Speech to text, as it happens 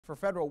For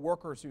federal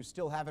workers who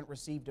still haven't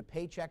received a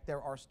paycheck, there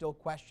are still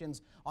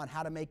questions on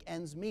how to make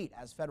ends meet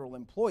as federal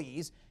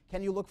employees.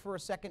 Can you look for a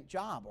second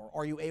job, or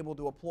are you able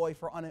to apply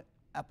for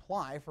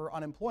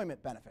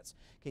unemployment benefits?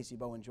 Casey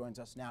Bowen joins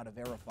us now to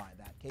verify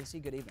that. Casey,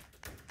 good evening.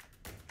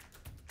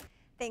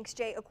 Thanks,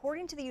 Jay.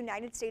 According to the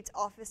United States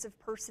Office of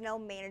Personnel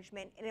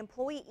Management, an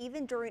employee,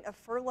 even during a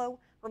furlough,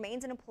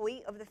 remains an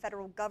employee of the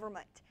federal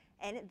government.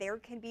 And there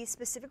can be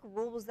specific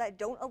rules that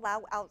don't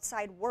allow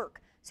outside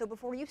work. So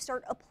before you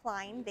start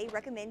applying, they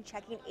recommend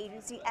checking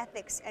agency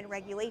ethics and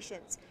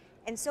regulations.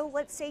 And so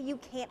let's say you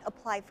can't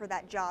apply for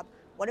that job.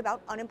 What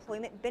about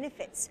unemployment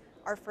benefits?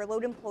 Are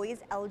furloughed employees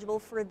eligible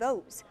for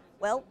those?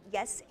 Well,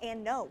 yes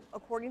and no.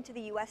 According to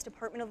the U.S.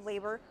 Department of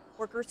Labor,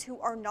 workers who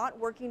are not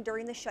working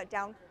during the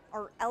shutdown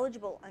are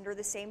eligible under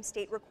the same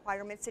state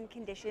requirements and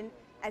condition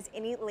as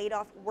any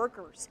laid-off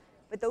workers.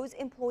 But those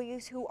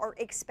employees who are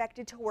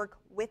expected to work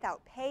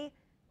without pay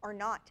are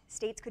not.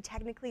 States could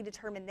technically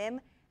determine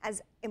them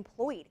as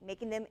employed,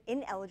 making them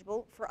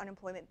ineligible for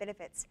unemployment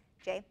benefits.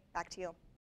 Jay, back to you.